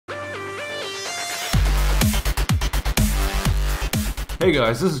Hey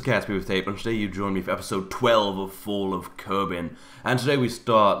guys, this is Caspi with Tape, and today you join me for episode 12 of Fall of Kerbin. And today we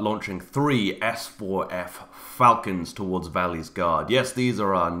start launching 3 S4F Falcons towards Valley's Guard. Yes, these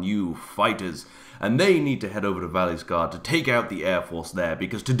are our new fighters, and they need to head over to Valley's Guard to take out the Air Force there,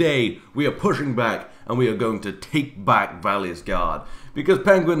 because today we are pushing back and we are going to take back Valley's Guard. Because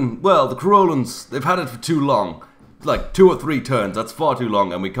Penguin, well, the Krolans, they've had it for too long. Like 2 or 3 turns, that's far too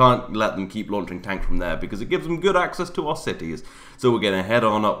long, and we can't let them keep launching tanks from there because it gives them good access to our cities. So we're going to head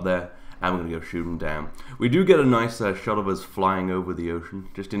on up there and we're going to go shoot them down. We do get a nice shot of us flying over the ocean,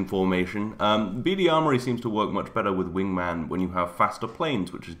 just in formation. BD Armory seems to work much better with Wingman when you have faster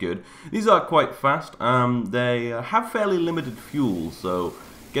planes, which is good. These are quite fast. They have fairly limited fuel, so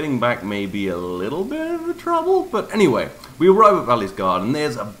getting back may be a little bit of a trouble, but anyway, we arrive at Valley's Guard, and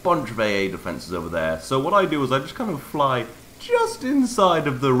there's a bunch of AA defenses over there. So what I do is I just kind of fly just inside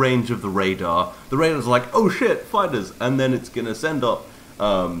of the range of the radar. The radar's like, oh shit, fighters, and then it's gonna send up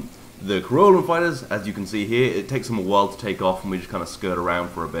the Kruolan fighters. As you can see here, it takes them a while to take off, and we just kind of skirt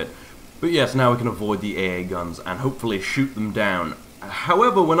around for a bit. But yes, now we can avoid the AA guns and hopefully shoot them down.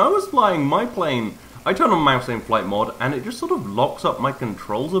 However, when I was flying my plane, I turn on mouse aim flight mod, and it just sort of locks up my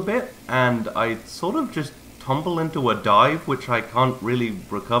controls a bit, and I sort of just tumble into a dive, which I can't really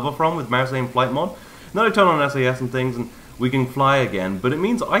recover from with mouse aim flight mod. Then I turn on SAS and things, and we can fly again, but it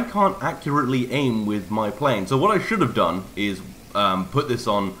means I can't accurately aim with my plane. So what I should have done is put this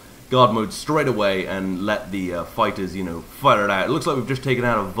on guard mode straight away and let the fighters, you know, fight it out. It looks like we've just taken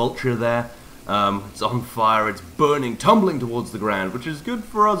out a vulture there. It's on fire, it's burning, tumbling towards the ground, which is good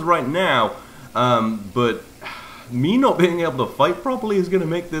for us right now. But me not being able to fight properly is going to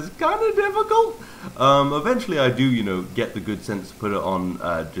make this kind of difficult. Eventually I do, you know, get the good sense to put it on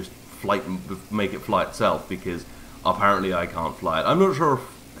just flight and make it fly itself, because apparently I can't fly it. I'm not sure if,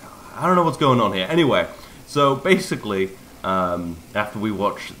 I don't know what's going on here. Anyway, so basically, after we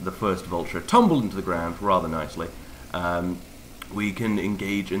watch the first vulture tumble into the ground rather nicely, we can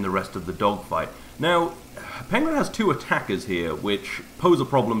engage in the rest of the dogfight. Now, Penguin has 2 attackers here, which pose a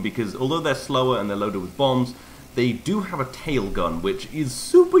problem because although they're slower and they're loaded with bombs, they do have a tail gun, which is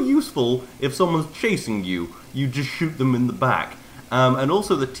super useful if someone's chasing you. You just shoot them in the back. And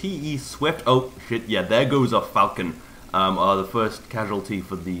also the TE Swift, oh shit, yeah, there goes a Falcon, are the first casualty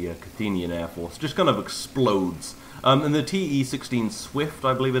for the Cathenian Air Force. Just kind of explodes. And the TE-16 Swift,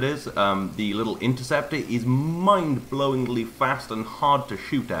 I believe it is, the little interceptor, is mind-blowingly fast and hard to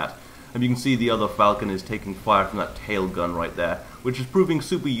shoot at. And you can see the other Falcon is taking fire from that tail gun right there, which is proving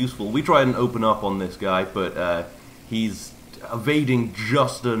super useful. We tried and open up on this guy, but he's evading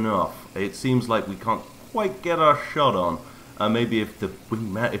just enough. It seems like we can't quite get our shot on. Maybe if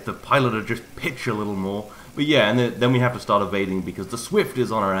the pilot had just pitched a little more. But yeah, and then we have to start evading because the Swift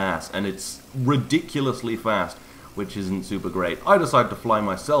is on our ass, and it's ridiculously fast, which isn't super great. I decided to fly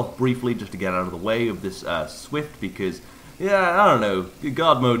myself briefly just to get out of the way of this Swift because, yeah, I don't know,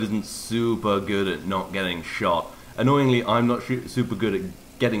 guard mode isn't super good at not getting shot. Annoyingly, I'm not super good at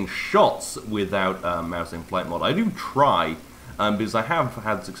getting shots without mouse aim flight mod. I do try, because I have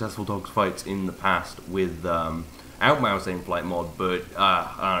had successful dogfights in the past with out mouse aim flight mod, but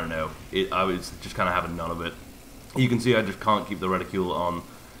I don't know, I was just kind of having none of it. You can see I just can't keep the reticule on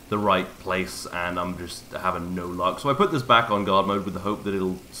the right place, and I'm just having no luck. So I put this back on guard mode with the hope that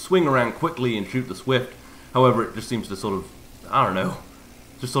it'll swing around quickly and shoot the Swift. However, it just seems to sort of, I don't know,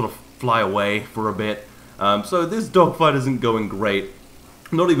 just sort of fly away for a bit. So this dogfight isn't going great.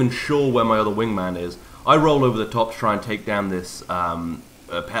 I'm not even sure where my other wingman is. I roll over the top to try and take down this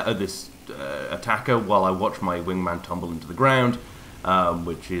attacker while I watch my wingman tumble into the ground,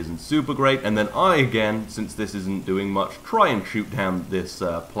 which isn't super great. And then I, again, since this isn't doing much, try and shoot down this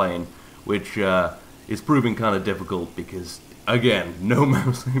plane, which is proving kind of difficult because, again, no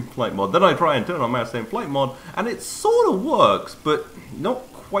mouse aim flight mod. Then I try and turn on mouse aim flight mod, and it sort of works, but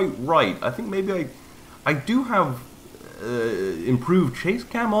not quite right. I think maybe I do have improved chase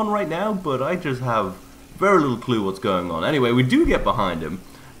cam on right now, but I just have very little clue what's going on. Anyway, we do get behind him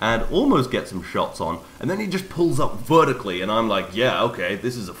and almost get some shots on, and then he just pulls up vertically, and I'm like, yeah, okay,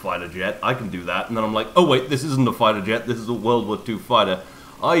 this is a fighter jet, I can do that. And then I'm like, oh wait, this isn't a fighter jet, this is a World War II fighter.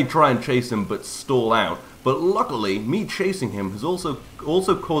 I try and chase him but stall out, but luckily me chasing him has also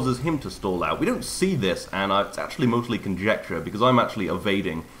causes him to stall out. We don't see this, and it's actually mostly conjecture because I'm actually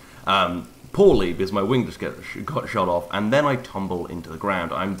evading poorly because my wing just got shot off, and then I tumble into the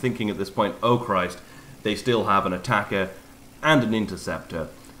ground. I'm thinking at this point, oh Christ, they still have an attacker and an interceptor.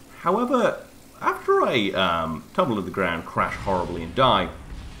 However, after I tumble to the ground, crash horribly and die,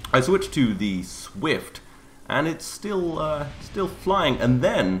 I switch to the Swift, and it's still flying, and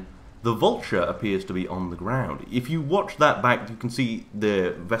then the Vulture appears to be on the ground. If you watch that back, you can see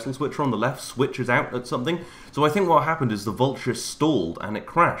the vessel switcher on the left switches out at something. So I think what happened is the Vulture stalled and it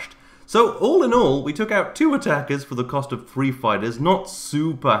crashed. So all in all, we took out 2 attackers for the cost of 3 fighters. Not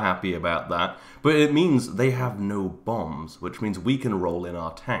super happy about that, but it means they have no bombs, which means we can roll in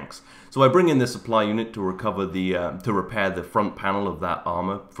our tanks. So I bring in this supply unit to recover to repair the front panel of that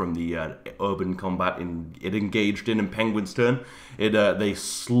armor from the urban combat it engaged in Penguin's turn. They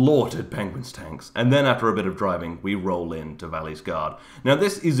slaughtered Penguin's tanks, and then after a bit of driving, we roll in to Valley's Guard. Now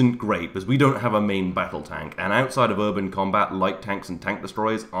this isn't great because we don't have a main battle tank, and outside of urban combat, light tanks and tank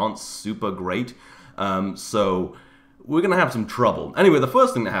destroyers aren't super great. So we're going to have some trouble. Anyway, the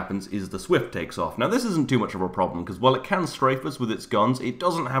first thing that happens is the Swift takes off. Now, this isn't too much of a problem, because while it can strafe us with its guns, it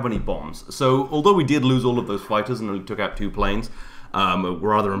doesn't have any bombs. So, although we did lose all of those fighters and only took out 2 planes,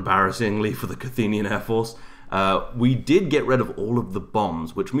 rather embarrassingly for the Cathenian Air Force, we did get rid of all of the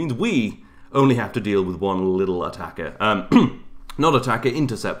bombs, which means we only have to deal with 1 little attacker. Not attacker,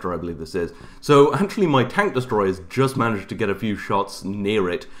 interceptor, I believe this is. So, actually, my tank destroyers just managed to get a few shots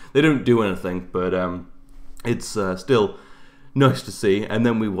near it. They don't do anything, but it's still nice to see. And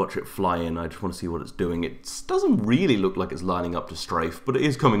then we watch it fly in. I just want to see what it's doing. It doesn't really look like it's lining up to strafe, but it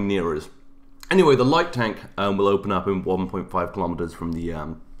is coming near us. Anyway, the light tank will open up in 1.5 kilometers from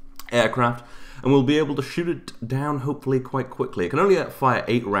the aircraft, and we'll be able to shoot it down hopefully quite quickly. It can only fire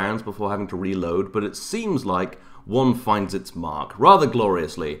 8 rounds before having to reload, but it seems like one finds its mark rather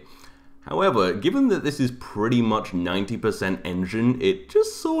gloriously. However, given that this is pretty much 90% engine, it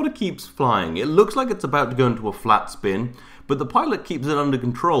just sort of keeps flying. It looks like it's about to go into a flat spin, but the pilot keeps it under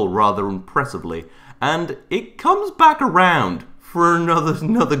control rather impressively, and it comes back around for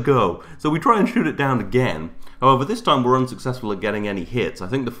another go. So we try and shoot it down again. However, this time we're unsuccessful at getting any hits. I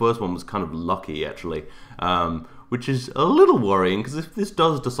think the first one was kind of lucky, actually, which is a little worrying, because if this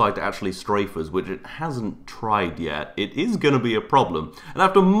does decide to actually strafe us, which it hasn't tried yet, it is going to be a problem. And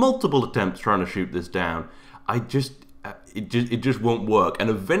after multiple attempts trying to shoot this down, it just won't work. And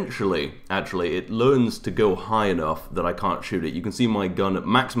eventually, actually, it learns to go high enough that I can't shoot it. You can see my gun at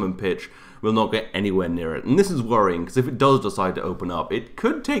maximum pitch will not get anywhere near it. And this is worrying, because if it does decide to open up, it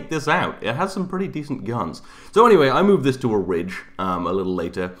could take this out. It has some pretty decent guns. So anyway, I moved this to a ridge a little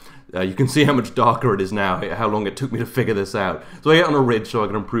later. You can see how much darker it is now, how long it took me to figure this out. So I get on a ridge so I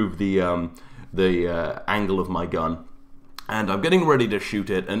can improve the angle of my gun. And I'm getting ready to shoot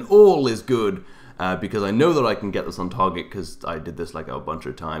it, and all is good, because I know that I can get this on target, because I did this like a bunch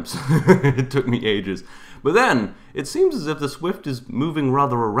of times. It took me ages. But then, it seems as if the Swift is moving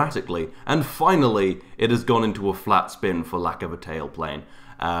rather erratically, and finally, it has gone into a flat spin for lack of a tailplane.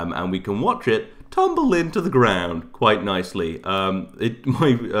 And we can watch it tumble into the ground quite nicely.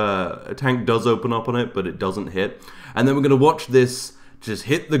 My tank does open up on it, but it doesn't hit. And then we're going to watch this just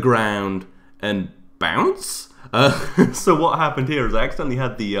hit the ground and bounce. So what happened here is I accidentally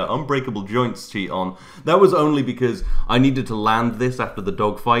had the unbreakable joints cheat on. That was only because I needed to land this after the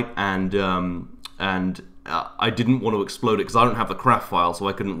dogfight, and I didn't want to explode it because I don't have the craft file, so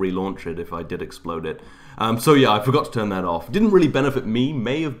I couldn't relaunch it if I did explode it. So yeah, I forgot to turn that off. Didn't really benefit me,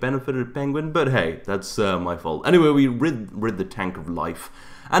 may have benefited Penguin, but hey, that's my fault. Anyway, we rid the tank of life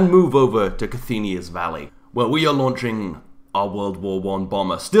and move over to Cathenia's Valley, where we are launching our World War I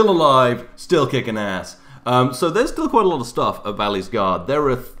bomber. Still alive, still kicking ass. So there's still quite a lot of stuff at Valley's Guard. There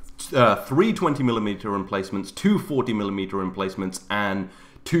are 3 20mm emplacements, 2 40mm emplacements, and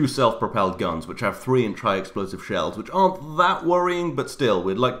 2 self-propelled guns, which have 3-inch high-explosive shells, which aren't that worrying, but still,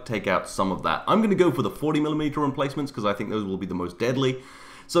 we'd like to take out some of that. I'm going to go for the 40mm emplacements, because I think those will be the most deadly.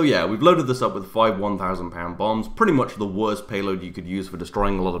 So yeah, we've loaded this up with 5 1,000-pound bombs, pretty much the worst payload you could use for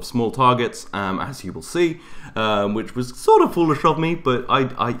destroying a lot of small targets, as you will see, which was sort of foolish of me, but I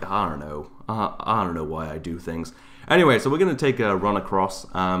don't know. I don't know why I do things. Anyway, so we're going to take a run across.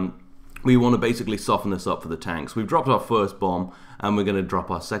 We want to basically soften this up for the tanks. We've dropped our first bomb, and we're going to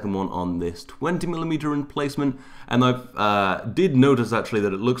drop our second one on this 20mm emplacement. And I did notice actually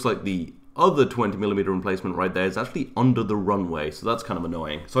that it looks like the other 20mm emplacement right there is actually under the runway, so that's kind of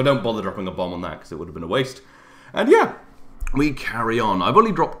annoying. So I don't bother dropping a bomb on that because it would have been a waste. And yeah, we carry on. I've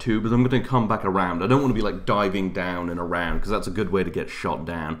only dropped 2, but I'm going to come back around. I don't want to be like diving down and around, because that's a good way to get shot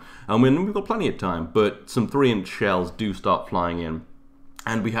down. And we've got plenty of time, but some 3-inch shells do start flying in,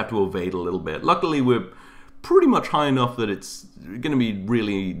 and we have to evade a little bit. Luckily, we're pretty much high enough that it's going to be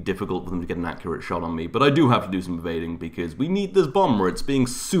really difficult for them to get an accurate shot on me, but I do have to do some evading because we need this bomber. It's being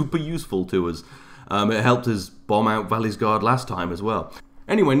super useful to us. It helped us bomb out Valley's Guard last time as well.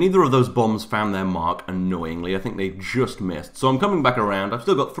 Anyway, neither of those bombs found their mark, annoyingly. I think they just missed. So I'm coming back around. I've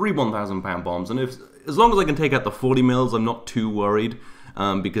still got 3 1,000-pound bombs, and as long as I can take out the 40 mils, I'm not too worried.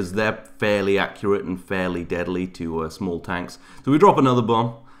 because they're fairly accurate and fairly deadly to small tanks. So we drop another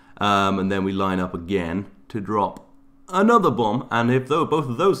bomb, and then we line up again to drop another bomb, and if both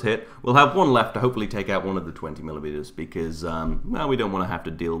of those hit, we'll have one left to hopefully take out one of the 20mm, because, well, we don't want to have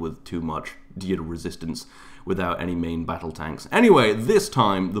to deal with too much resistance without any main battle tanks. Anyway, this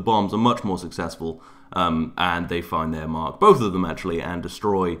time the bombs are much more successful, and they find their mark, both of them actually, and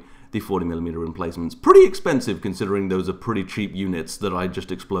destroy the 40mm emplacements. Pretty expensive considering those are pretty cheap units that I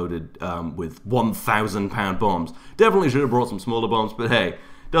just exploded with 1,000-pound bombs. Definitely should have brought some smaller bombs, but hey,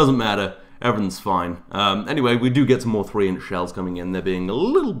 doesn't matter. Everything's fine. Anyway, we do get some more 3-inch shells coming in. They're being a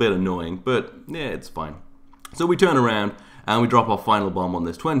little bit annoying, but yeah, it's fine. So we turn around and we drop our final bomb on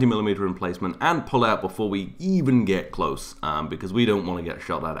this 20mm emplacement and pull out before we even get close, because we don't want to get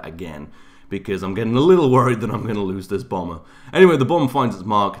shot at again, because I'm getting a little worried that I'm going to lose this bomber. Anyway, the bomb finds its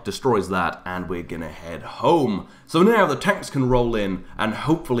mark, destroys that, and we're going to head home. So now the tanks can roll in and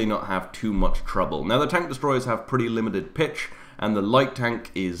hopefully not have too much trouble. Now the tank destroyers have pretty limited pitch, and the light tank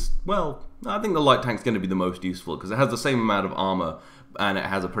is, well, I think the light tank's going to be the most useful because it has the same amount of armor and it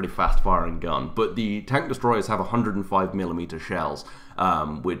has a pretty fast firing gun. But the tank destroyers have 105mm shells,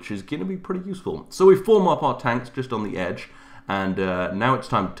 which is going to be pretty useful. So we form up our tanks just on the edge, and now it's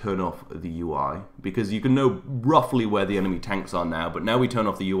time to turn off the UI, because you can know roughly where the enemy tanks are now, but now we turn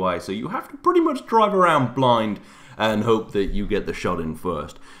off the UI, so you have to pretty much drive around blind and hope that you get the shot in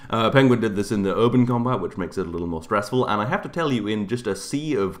first. Penguin did this in the urban combat, which makes it a little more stressful, and I have to tell you, in just a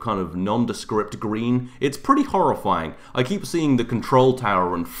sea of kind of nondescript green, it's pretty horrifying. I keep seeing the control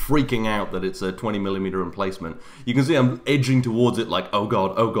tower and freaking out that it's a 20mm emplacement. You can see I'm edging towards it like, oh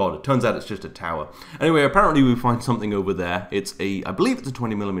god, oh god. It turns out it's just a tower. Anyway, apparently we find something over there. It's a, I believe it's a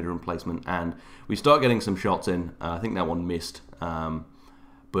 20mm emplacement, and we start getting some shots in. I think that one missed.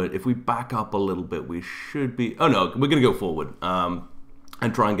 But if we back up a little bit, we should be... Oh no, we're going to go forward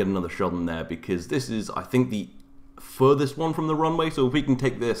and try and get another shot in there, because this is, I think, the furthest one from the runway. So if we can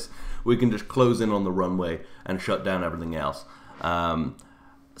take this, we can just close in on the runway and shut down everything else.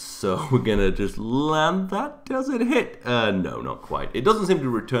 So we're going to just land that. Does it hit? No, not quite. It doesn't seem to be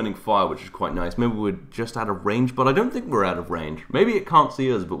returning fire, which is quite nice. Maybe we're just out of range, but I don't think we're out of range. Maybe it can't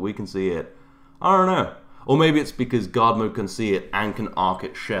see us, but we can see it. I don't know. Or maybe it's because guard mode can see it and can arc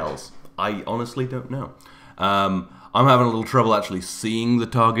its shells. I honestly don't know. I'm having a little trouble actually seeing the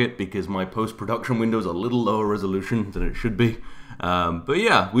target because my post-production window is a little lower resolution than it should be. But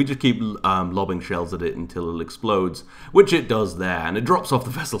yeah, we just keep lobbing shells at it until it explodes, which it does there, and it drops off the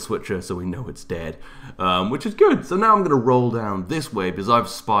vessel switcher, so we know it's dead, which is good. So now I'm going to roll down this way because I've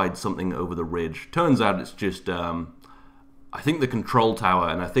spied something over the ridge. Turns out it's just... I think the control tower,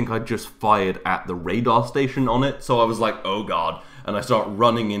 and I think I just fired at the radar station on it, so I was like, oh god, and I start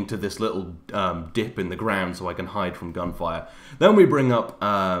running into this little dip in the ground so I can hide from gunfire. Then we bring up,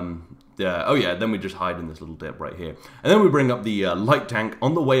 then we just hide in this little dip right here. And then we bring up the light tank.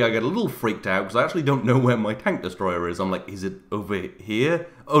 On the way I get a little freaked out because I actually don't know where my tank destroyer is. I'm like, is it over here?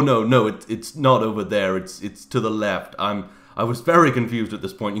 Oh no, it's not over there, it's to the left. I was very confused at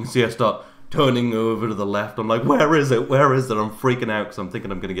this point. You can see I start turning over to the left. I'm like, where is it? Where is it? I'm freaking out because I'm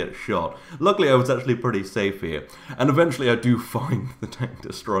thinking I'm going to get shot. Luckily, I was actually pretty safe here. And eventually, I do find the tank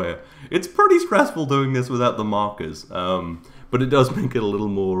destroyer. It's pretty stressful doing this without the markers. But it does make it a little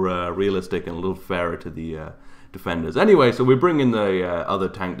more realistic and a little fairer to the defenders. Anyway, so we bring in the other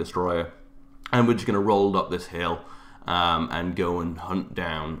tank destroyer. And we're just going to roll up this hill and go and hunt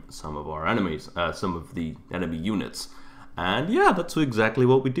down some of our enemies. Some of the enemy units. And yeah, that's exactly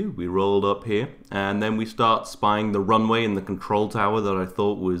what we do. We rolled up here, and then we start spying the runway and the control tower that I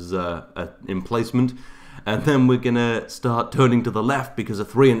thought was an emplacement. And then we're going to start turning to the left because a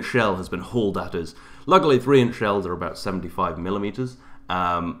 3-inch shell has been hauled at us. Luckily, 3-inch shells are about 75mm.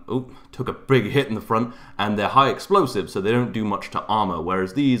 Took a big hit in the front, and they're high explosive, so they don't do much to armor,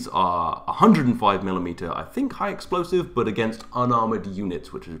 whereas these are 105mm, I think high explosive, but against unarmored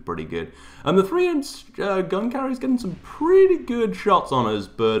units, which is pretty good. And the 3-inch gun carrier's getting some pretty good shots on us,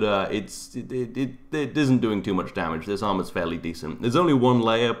 but it isn't doing too much damage. This armor's fairly decent. There's only one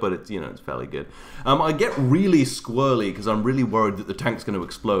layer, but it's, it's fairly good. I get really squirrely because I'm really worried that the tank's going to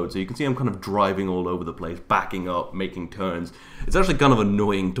explode, so you can see I'm kind of driving all over the place, backing up, making turns. It's actually kind of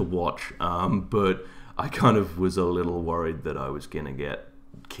annoying to watch, but I kind of was a little worried that I was going to get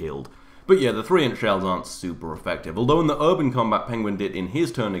killed. But yeah, the 3-inch shells aren't super effective. Although in the urban combat Penguin did in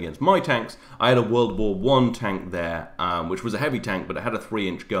his turn against my tanks, I had a World War I tank there, which was a heavy tank, but it had a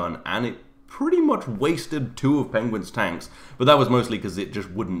 3-inch gun, and it pretty much wasted 2 of Penguin's tanks, but that was mostly because it just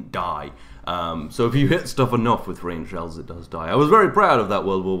wouldn't die. So if you hit stuff enough with 3-inch shells, it does die. I was very proud of that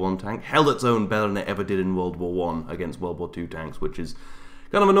World War I tank. Held its own better than it ever did in World War I against World War II tanks, which is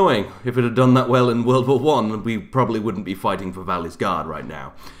Kind of annoying. If it had done that well in World War One, we probably wouldn't be fighting for Valley's Guard right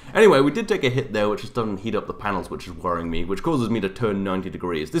now. Anyway, we did take a hit there, which doesn't heat up the panels, which is worrying me, which causes me to turn 90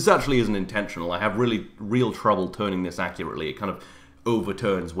 degrees. This actually isn't intentional. I have real trouble turning this accurately. It kind of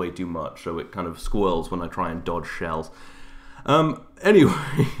overturns way too much, so it kind of squirrels when I try and dodge shells. Anyway,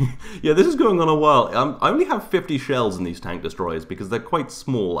 yeah, this is going on a while. I only have 50 shells in these tank destroyers because they're quite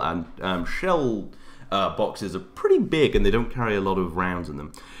small, and shell boxes are pretty big and they don't carry a lot of rounds in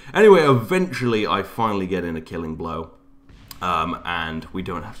them. Anyway, eventually I finally get in a killing blow, and we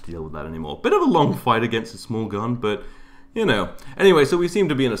don't have to deal with that anymore. Bit of a long fight against a small gun, but you know. Anyway, so we seem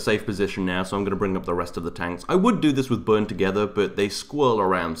to be in a safe position now, so I'm going to bring up the rest of the tanks. I would do this with Burn Together, but they squirrel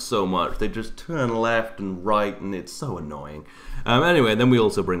around so much. They just turn left and right, and it's so annoying. Anyway, then we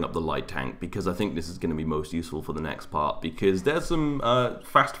also bring up the light tank, because I think this is going to be most useful for the next part, because there's some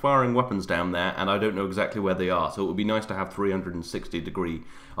fast-firing weapons down there, and I don't know exactly where they are, so it would be nice to have 360-degree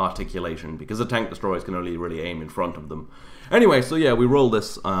articulation, because the tank destroyers can only really aim in front of them. Anyway, so yeah, we roll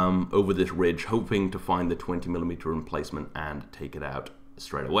this over this ridge, hoping to find the 20mm emplacement and take it out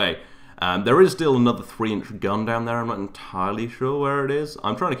straight away. There is still another 3-inch gun down there. I'm not entirely sure where it is.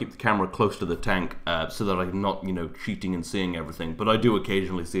 I'm trying to keep the camera close to the tank so that I'm not, you know, cheating and seeing everything. But I do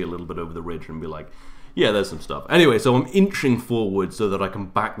occasionally see a little bit over the ridge and be like, yeah, there's some stuff. Anyway, so I'm inching forward so that I can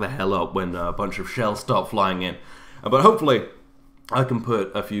back the hell up when a bunch of shells start flying in. But hopefully I can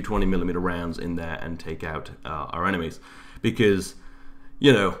put a few 20mm rounds in there and take out our enemies. Because,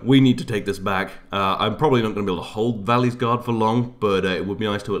 you know, we need to take this back. I'm probably not going to be able to hold Valley's Guard for long, but it would be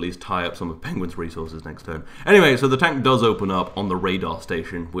nice to at least tie up some of Penguin's resources next turn. Anyway, so the tank does open up on the radar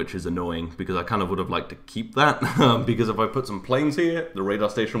station, which is annoying, because I kind of would have liked to keep that, because if I put some planes here, the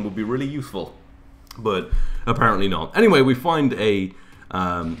radar station would be really useful. But apparently not. Anyway, we find a,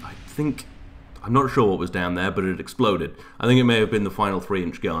 I'm not sure what was down there, but it exploded. I think it may have been the final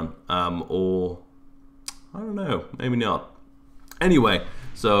 3-inch gun, or I don't know, maybe not. Anyway,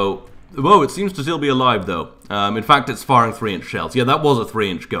 so, whoa, it seems to still be alive, though. In fact, it's firing 3-inch shells. Yeah, that was a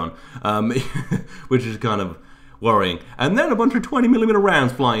 3-inch gun, which is kind of worrying. And then a bunch of 20mm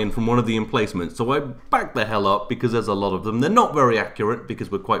rounds fly in from one of the emplacements, so I back the hell up because there's a lot of them. They're not very accurate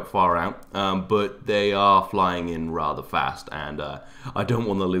because we're quite far out, but they are flying in rather fast, and I don't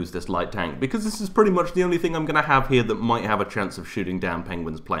want to lose this light tank because this is pretty much the only thing I'm going to have here that might have a chance of shooting down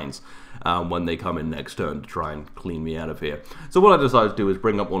Penguin's planes. When they come in next turn to try and clean me out of here. So what I decided to do is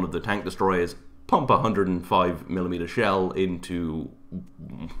bring up one of the tank destroyers, pump a 105mm shell into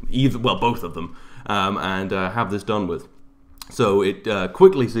both of them, and have this done with. So it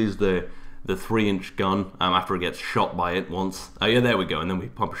quickly sees the 3-inch gun after it gets shot by it once. Yeah, there we go. And then we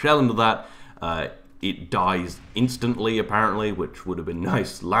pump a shell into that. It dies instantly, apparently, which would have been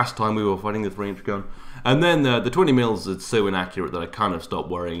nice last time we were fighting the 3-inch gun. And then the 20mm is so inaccurate that I kind of stopped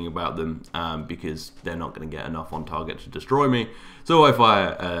worrying about them because they're not going to get enough on target to destroy me. So I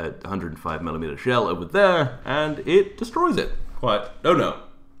fire a 105mm shell over there, and it destroys it. Oh no.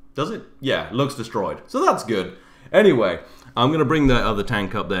 Does it? Yeah, it looks destroyed. So that's good. Anyway, I'm going to bring that other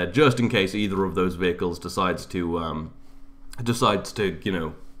tank up there just in case either of those vehicles decides to, you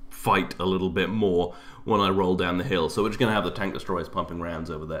know, fight a little bit more when I roll down the hill. So we're just going to have the tank destroyers pumping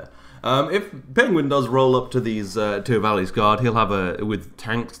rounds over there. If Penguin does roll up to these to Valley's Guard, he'll have with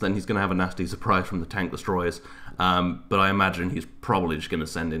tanks, then he's going to have a nasty surprise from the tank destroyers. But I imagine he's probably just going to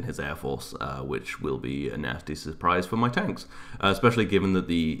send in his Air Force, which will be a nasty surprise for my tanks, especially given that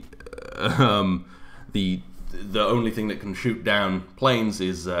the only thing that can shoot down planes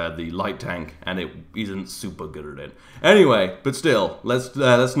is the light tank, and it isn't super good at it. Anyway, but still, let's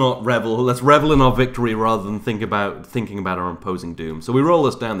not revel. Let's revel in our victory rather than thinking about our imposing doom. So we roll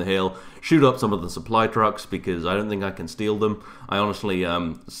this down the hill, shoot up some of the supply trucks because I don't think I can steal them. I honestly,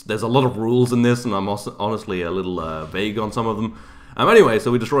 there's a lot of rules in this, and I'm also honestly a little vague on some of them. Anyway,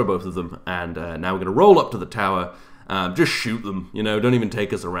 so we destroy both of them, and now we're gonna roll up to the tower. Just shoot them, you know, don't even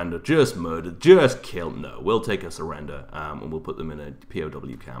take a surrender, just murder, just kill. No, we'll take a surrender, and we'll put them in a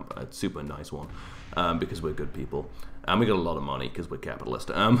POW camp, a super nice one, because we're good people, and we got a lot of money because we're capitalist.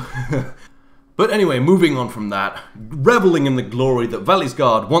 But anyway, moving on from that, reveling in the glory that Valley's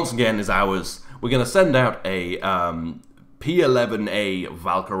Guard once again is ours, we're going to send out a P-11A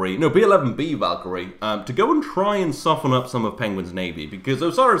Valkyrie, no, P-11B Valkyrie, to go and try and soften up some of Penguin's navy, because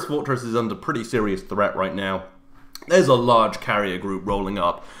Osiris Fortress is under pretty serious threat right now. There's a large carrier group rolling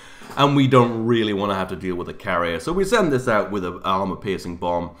up, and we don't really want to have to deal with a carrier. So we send this out with an armor-piercing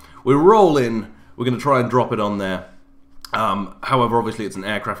bomb. We roll in. We're going to try and drop it on there. However, obviously it's an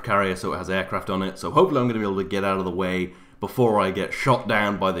aircraft carrier, so it has aircraft on it. So hopefully I'm going to be able to get out of the way before I get shot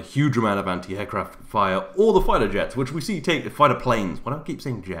down by the huge amount of anti-aircraft fire or the fighter jets, which we see fighter planes. Why do I keep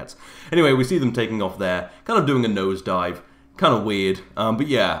saying jets? Anyway, we see them taking off there, kind of doing a nosedive. Kind of weird, but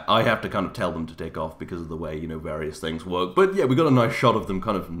yeah, I have to kind of tell them to take off because of the way, you know, various things work. But yeah, we got a nice shot of them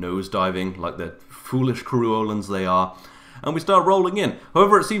kind of nosediving, like the foolish Kruolans they are. And we start rolling in.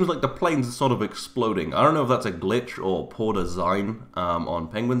 However, it seems like the planes are sort of exploding. I don't know if that's a glitch or poor design on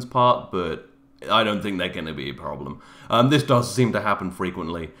Penguin's part, but I don't think they're going to be a problem. This does seem to happen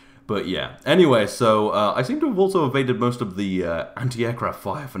frequently. But yeah, anyway, so I seem to have also evaded most of the anti-aircraft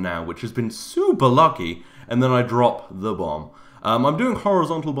fire for now, which has been super lucky, and then I drop the bomb. I'm doing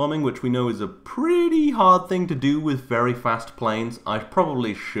horizontal bombing, which we know is a pretty hard thing to do with very fast planes. I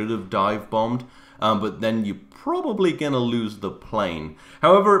probably should have dive bombed, but then you're probably going to lose the plane.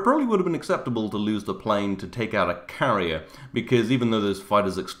 However, it probably would have been acceptable to lose the plane to take out a carrier, because even though those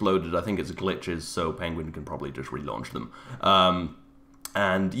fighters exploded, I think it's glitches, so Penguin can probably just relaunch them.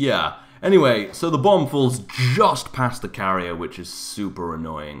 And yeah, anyway, so the bomb falls just past the carrier, which is super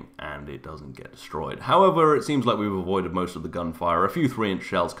annoying, and it doesn't get destroyed. However, it seems like we've avoided most of the gunfire. A few 3-inch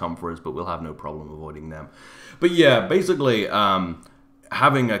shells come for us, but we'll have no problem avoiding them. But yeah, basically,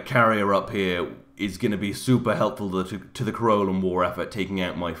 having a carrier up here is going to be super helpful to the Kruolan war effort, taking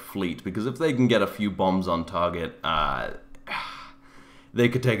out my fleet, because if they can get a few bombs on target, they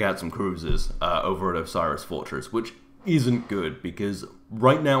could take out some cruisers over at Osiris Fortress, which isn't good, because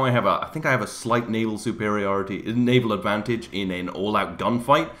right now I think I have a slight naval advantage in an all-out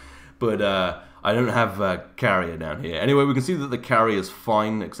gunfight, but I don't have a carrier down here. Anyway, we can see that the carrier's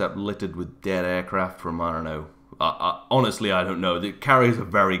fine, except littered with dead aircraft from, I don't know. Honestly, I don't know. The carriers are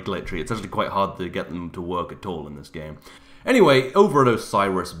very glitchy. It's actually quite hard to get them to work at all in this game. Anyway, over at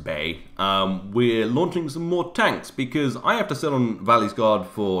Osiris Bay, we're launching some more tanks, because I have to sit on Valley's Guard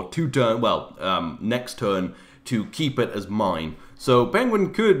for 2 turns, well, next turn, to keep it as mine. So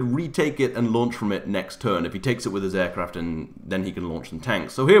Penguin could retake it and launch from it next turn if he takes it with his aircraft, and then he can launch some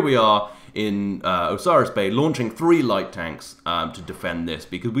tanks. So here we are in Osiris Bay launching 3 light tanks to defend this,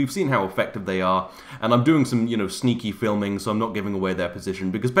 because we've seen how effective they are, and I'm doing some, you know, sneaky filming, so I'm not giving away their position,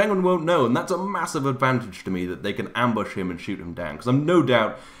 because Penguin won't know, and that's a massive advantage to me, that they can ambush him and shoot him down, because I'm no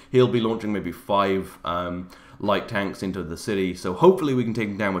doubt he'll be launching maybe 5 light tanks into the city, so hopefully we can take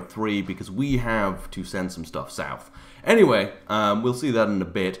him down with 3, because we have to send some stuff south. Anyway, we'll see that in a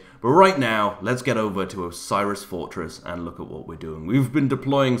bit, but right now, let's get over to Osiris Fortress and look at what we're doing. We've been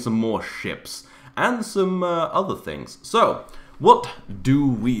deploying some more ships, and some other things. So, what do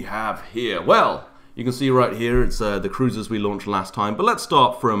we have here? Well, you can see right here, it's the cruisers we launched last time, but let's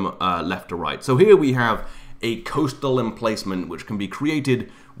start from left to right. So here we have a coastal emplacement which can be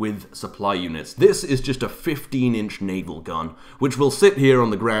created with supply units. This is just a 15-inch naval gun, which will sit here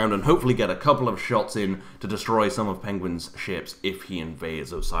on the ground and hopefully get a couple of shots in to destroy some of Penguin's ships if he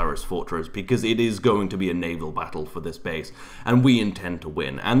invades Osiris Fortress, because it is going to be a naval battle for this base, and we intend to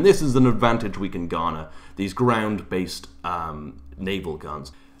win. And this is an advantage we can garner, these ground-based naval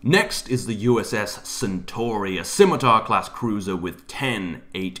guns. Next is the USS Centauri, a scimitar-class cruiser with 10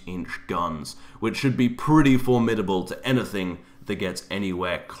 8-inch guns, which should be pretty formidable to anything that gets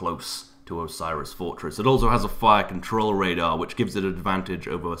anywhere close to Osiris Fortress. It also has a fire control radar, which gives it an advantage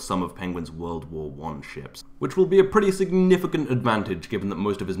over some of Penguin's World War I ships, which will be a pretty significant advantage given that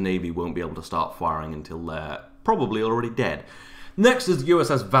most of his navy won't be able to start firing until they're probably already dead. Next is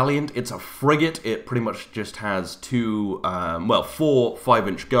USS Valiant. It's a frigate. It pretty much just has 4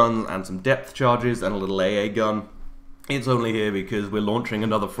 5-inch guns and some depth charges and a little AA gun. It's only here because we're launching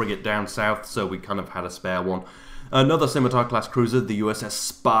another frigate down south, so we kind of had a spare one. Another scimitar-class cruiser, the USS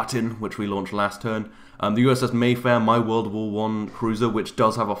Spartan, which we launched last turn. The USS Mayfair, my World War I cruiser, which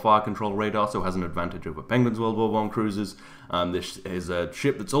does have a fire control radar, so has an advantage over Penguin's World War I cruisers. This is a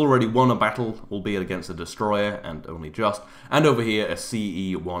ship that's already won a battle, albeit against a destroyer, and only just. And over here, a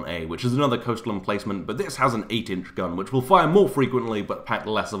CE-1A, which is another coastal emplacement, but this has an 8-inch gun, which will fire more frequently, but pack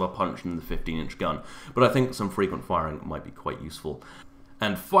less of a punch than the 15-inch gun. But I think some frequent firing might be quite useful.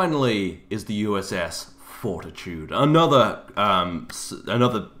 And finally is the USS Fortitude, another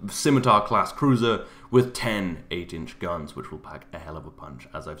scimitar-class cruiser with 10 8-inch guns, which will pack a hell of a punch,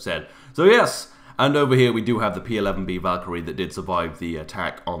 as I've said. So yes, and over here we do have the P-11B Valkyrie that did survive the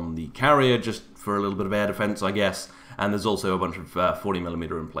attack on the carrier, just for a little bit of air defense, I guess. And there's also a bunch of 40mm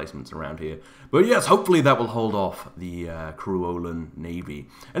emplacements around here. But yes, hopefully that will hold off the Kruolan Navy.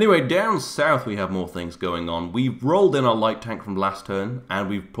 Anyway, down south we have more things going on. We've rolled in our light tank from last turn, and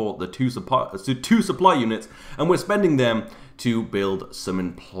we've bought the two supply units, and we're spending them to build some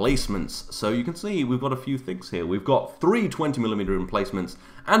emplacements. So you can see we've got a few things here. We've got 3 20mm emplacements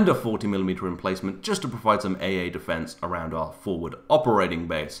and a 40mm emplacement just to provide some AA defense around our forward operating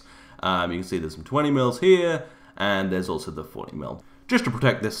base. You can see there's some 20mm here, and there's also the 40mm. Just to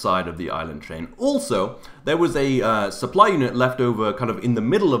protect this side of the island chain. Also, there was a supply unit left over kind of in the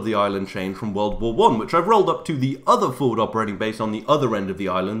middle of the island chain from World War I, which I've rolled up to the other forward operating base on the other end of the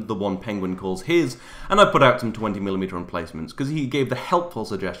island, the one Penguin calls his, and I put out some 20mm emplacements, because he gave the helpful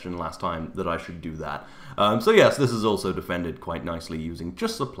suggestion last time that I should do that. So yes, this is also defended quite nicely using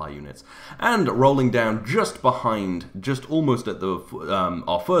just supply units. And rolling down just behind, just almost at the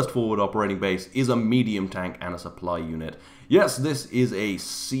our first forward operating base, is a medium tank and a supply unit. Yes, this is a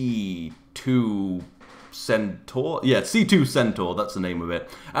C2 Centaur. Yeah, C2 Centaur, that's the name of it.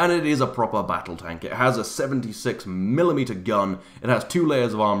 And it is a proper battle tank. It has a 76mm gun. It has 2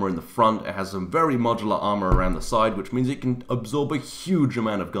 layers of armor in the front. It has some very modular armor around the side, which means it can absorb a huge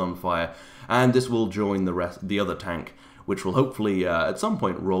amount of gunfire. And this will join the other tank, which will hopefully at some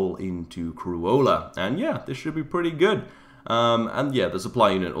point roll into Kruolan. And yeah, this should be pretty good. And yeah, the supply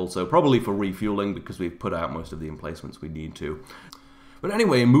unit also, probably for refueling, because we've put out most of the emplacements we need to. But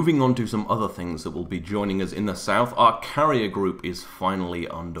anyway, moving on to some other things that will be joining us in the south, our carrier group is finally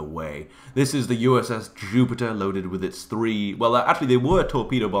underway. This is the USS Jupiter, loaded with its 3, well actually they were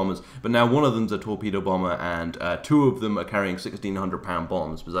torpedo bombers, but now one of them's a torpedo bomber and 2 of them are carrying 1,600-pound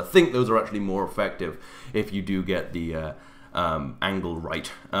bombs, because I think those are actually more effective if you do get the angle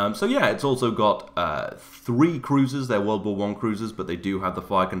right. So yeah, it's also got 3 cruisers. They're World War I cruisers, but they do have the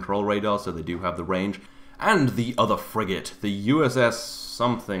fire control radar, so they do have the range. And the other frigate, the USS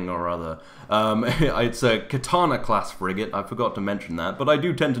something or other. It's a Katana-class frigate, I forgot to mention that, but I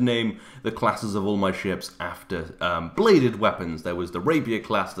do tend to name the classes of all my ships after bladed weapons. There was the Rapier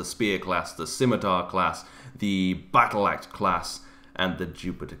class, the Spear class, the Scimitar class, the Battle Axe class, and the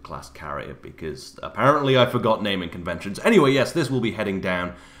Jupiter class carrier, because apparently I forgot naming conventions. Anyway, yes, this will be heading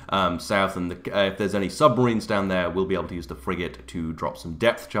down south, and if there's any submarines down there, we'll be able to use the frigate to drop some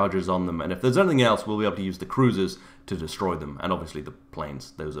depth charges on them, and if there's anything else, we'll be able to use the cruisers to destroy them, and obviously the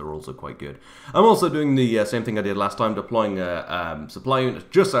planes, those are also quite good. I'm also doing the same thing I did last time, deploying a supply unit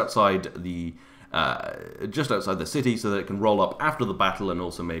just outside the city, so that it can roll up after the battle and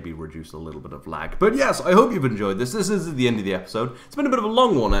also maybe reduce a little bit of lag. But yes, I hope you've enjoyed this. This is the end of the episode. It's been a bit of a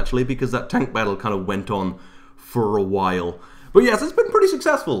long one, actually, because that tank battle kind of went on for a while. But yes, it's been pretty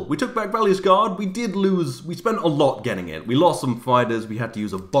successful. We took back Valley's Guard. We did lose, we spent a lot getting it. We lost some fighters, we had to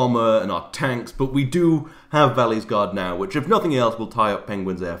use a bomber and our tanks, but we do have Valley's Guard now, which if nothing else will tie up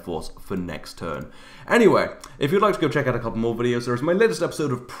Penguin's Air Force for next turn. Anyway, if you'd like to go check out a couple more videos, there is my latest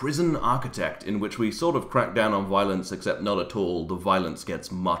episode of Prison Architect, in which we sort of crack down on violence, except not at all. The violence gets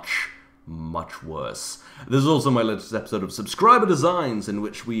much worse. There's also my latest episode of Subscriber Designs, in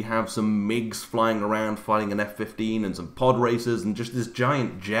which we have some MiGs flying around fighting an F-15 and some pod racers and just this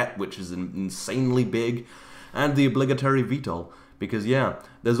giant jet, which is insanely big, and the obligatory VTOL. Because yeah,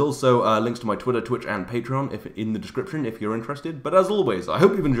 there's also links to my Twitter, Twitch, and Patreon in the description if you're interested. But as always, I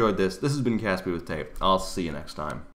hope you've enjoyed this. This has been Caspi with Tape. I'll see you next time.